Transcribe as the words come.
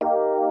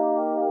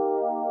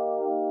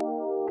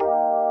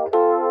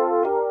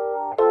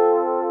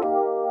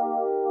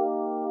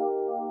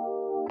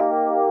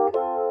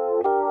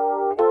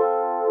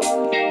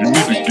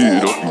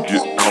and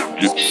get out,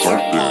 get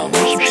something. Want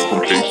some shit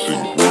from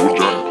casing, roll a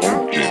giant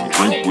pumpkin.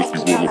 Drink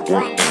whiskey, roll a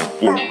blunt and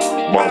float.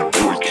 My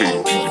boy K,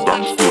 easy about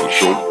to steal the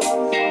show.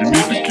 You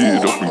need to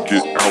get up and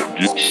get out,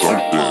 get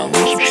something. Want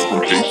some shit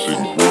from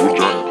casing, roll a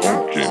giant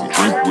pumpkin.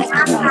 Drink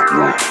whiskey, roll a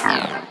blunt.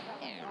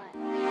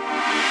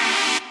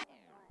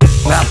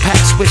 Now pack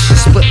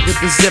swishes split with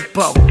the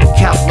Zippo.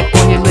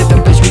 California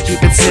living, bitch, we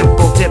keep it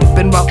simple.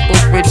 Dipping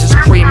ruffles, ridges,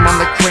 cream on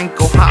the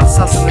crinkle. Hot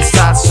sauce on the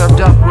side,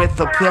 served up with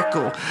a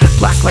pickle.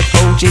 Black like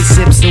OJ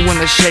Simpson in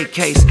a shake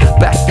case.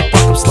 Back the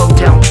fuck up, slow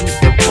down to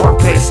the poor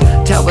pace.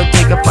 Tell her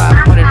take a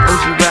 500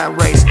 OG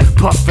rat race.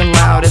 Puffin'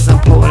 loud as I'm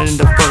pulling in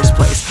the first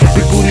place.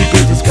 Big booty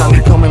bitches got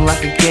me coming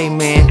like a gay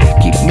man.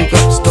 Keep me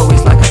up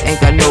stories like I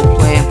ain't got no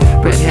plan.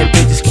 Redhead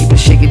bitches keep it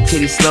shaking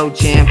titty slow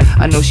jam.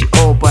 I know she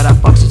old, but I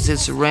fucks with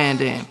it's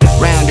Sarandon.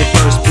 Rounded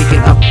first,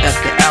 picking up at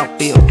the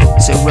outfield.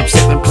 Syrup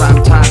sipping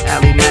prime time,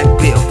 Ally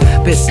McBeal.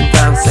 Bits and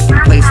down,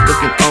 second place,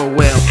 looking oh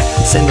well.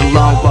 Send a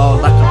long ball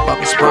like a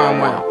fucking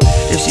sperm whale.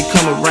 If she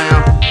come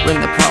around,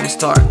 when the problem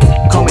start.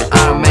 Call me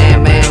Iron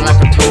Man, man, like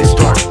a Tony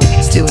Stark.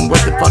 Stealing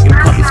with the fucking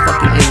puppies,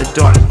 fucking in the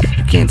dark.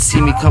 You can't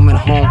see me coming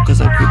home,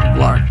 cause I creepy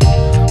lark.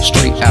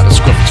 Straight out of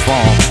Scruffy's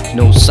farm,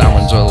 no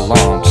sirens or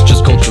alarms,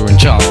 just culture and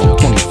charm.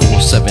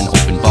 24/7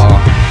 open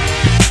bar.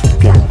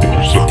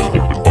 24/7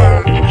 open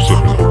bar,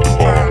 24/7 open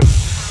bar.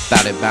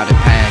 Bout it,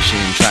 passion,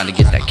 trying to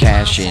get that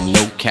cash in.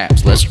 No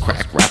caps, let's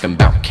crack, rapping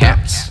bout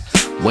caps.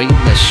 Way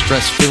less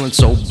stress, feeling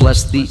so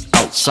blessed. The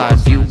outside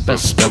view,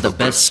 best of the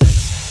best.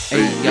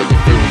 Hey, how you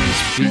feeling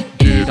this beat?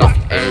 Get off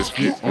your ass,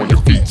 get on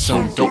your feet.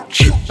 Some dope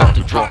shit about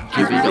to drop,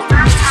 give it up for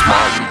Mr.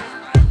 Smiley.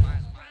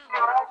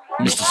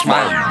 Mr.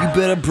 Smiley.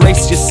 You better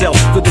brace yourself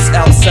for this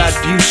outside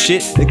view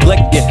shit.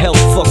 Neglect your health,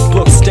 fuck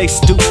books, stay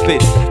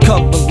stupid.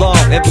 Come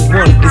along,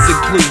 everyone is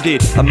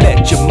included. I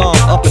met your mom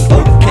up in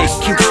OK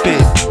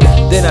Cupid.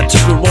 Then I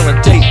took her on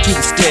a date to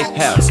the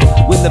steakhouse.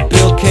 When the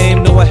bill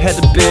came, no, I had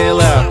to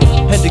bail out.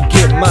 Had to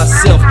get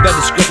myself back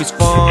to Scruffy's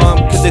farm,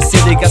 cause they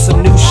said they got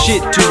some new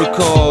shit to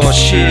record.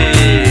 Shit,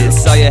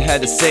 that's all you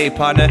had to say,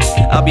 partner.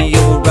 I'll be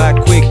over right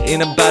quick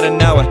in about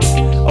an hour.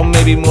 Or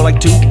maybe more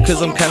like 2,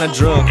 cause I'm kinda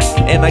drunk.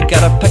 And I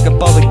gotta pack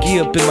up all the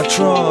gear up in my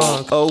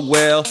trunk. Oh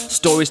well,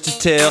 stories to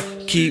tell.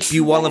 Keep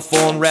you all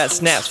informed, rat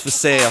snaps for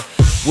sale.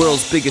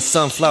 World's biggest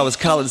sunflowers,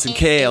 collards and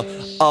kale.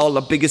 All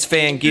our biggest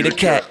fan get a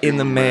cat in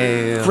the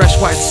mail. Fresh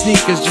white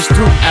sneakers just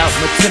threw out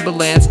my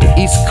Timberlands.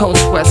 East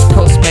Coast, West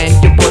Coast, man,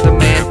 your boy the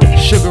man.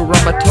 Sugar on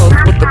my toast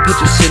with the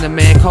pitch of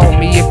cinnamon. Call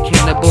me a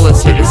cannibal,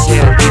 let's hit this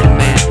here, be the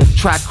man.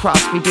 Try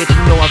cross me, bitch,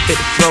 you know I fit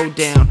to throw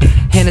down.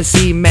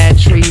 Hennessy, mad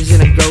trees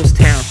in a ghost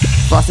town.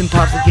 Frosting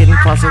pops are getting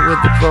frosted with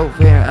the throat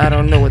fan. I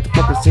don't know what the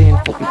fuck I'm saying,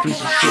 fucking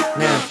piece of shit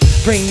now.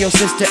 Bring your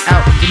sister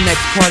out at the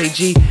next party,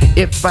 G.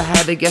 If I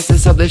had to guess,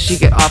 it's something she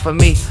could offer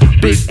me.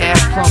 Big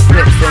ass plump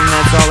lips, and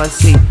that's all I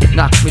see.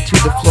 Knock me to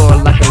the floor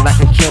like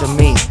a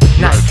ketamine.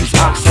 Nitrous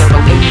oxide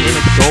balloon in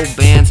the gold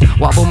bands.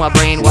 Wobble my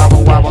brain,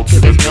 wobble, wobble till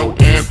there's no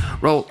end.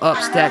 Roll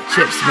up, stack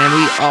chips, man,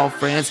 we all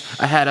friends.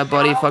 I had a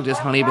buddy, fuck this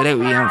honey, but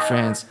we ain't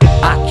friends.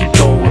 I keep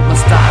going with my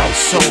style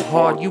so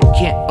hard. You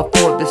can't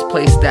afford this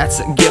place, that's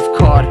a gift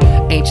card.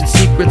 Ancient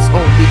secrets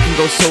only can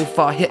go so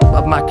far. Hit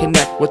up my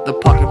connect with a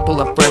pocket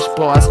full of fresh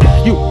bars.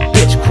 You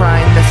bitch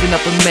crying, messing up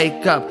her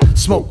makeup.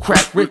 Smoke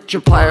crack,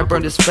 Richard Pryor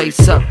burned his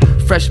face up.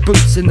 Fresh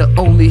boots and the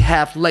only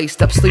half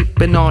laced up.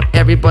 Sleeping on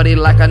everybody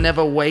like I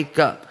never wake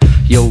up.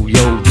 Yo,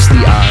 this the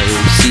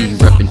IOC,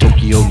 reppin'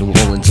 Tokyo, New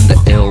Orleans, and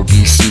the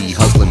LBC.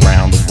 Hustling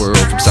round the world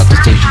from South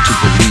Station to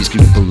Belize. Can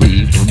you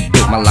believe?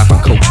 Built my life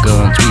on coke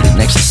guns, weed and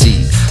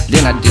ecstasy.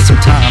 Then I did some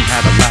time,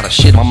 had a lot of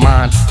shit on my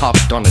mind.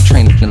 Hopped on a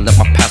train and left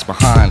my past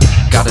behind.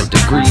 Got a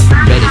degree,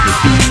 medical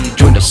B,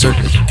 joined a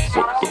circus.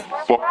 What the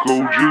fuck,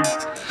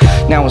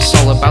 OG? Now it's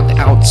all about the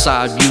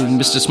outside view.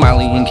 Mr.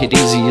 Smiley and Kid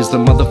Izzy is the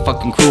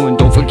motherfucking crew. And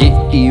don't forget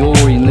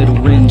Eeyore and Little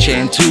Rin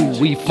Chan too.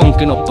 We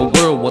funkin' up the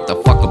world, what the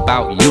fuck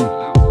about you?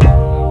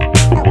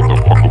 What the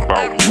fuck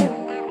about you?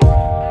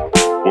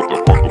 What the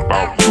fuck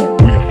about you?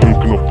 We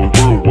funkin' up the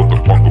world, what the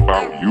fuck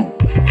about you?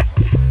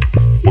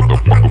 What the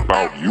fuck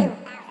about you?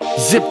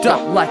 Zipped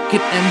up like an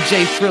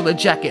MJ Thriller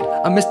jacket.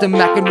 I'm Mr.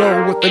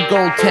 McEnroe with the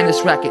gold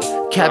tennis racket.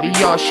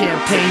 Caviar,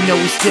 champagne, no,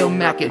 we still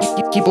mac it.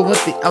 Keep it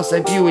with the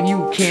outside view and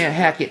you can't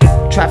hack it.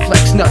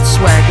 Triflex, nut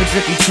swag, as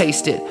if you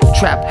taste it.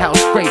 Trap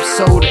house, grape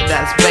soda,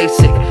 that's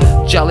basic.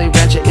 Jolly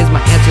Rancher is my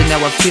answer,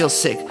 now I feel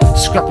sick.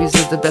 Scruffy's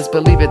is the best,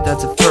 believe it,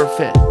 that's a fur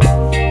fit.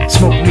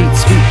 Smoke meat,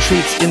 sweet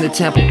treats in the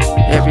temple.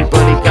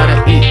 Everybody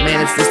gotta eat,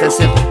 man, it's just that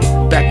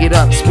simple. Back it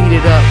up, speed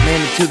it up,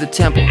 man, to the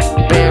temple.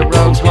 Bare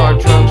rugs, hard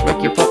drugs,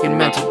 wreck your fucking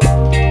mental.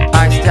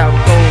 Iced out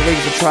gold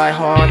rings to try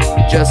hard.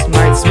 Just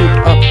might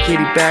swoop up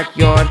kitty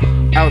backyard.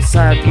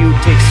 Outside view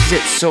takes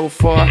shit so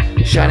far.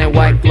 Shining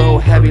white glow,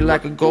 heavy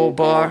like a gold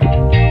bar.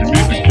 You need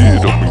to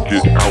get up and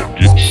get out,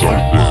 get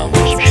something. Want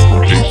some shit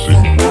from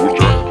Jason.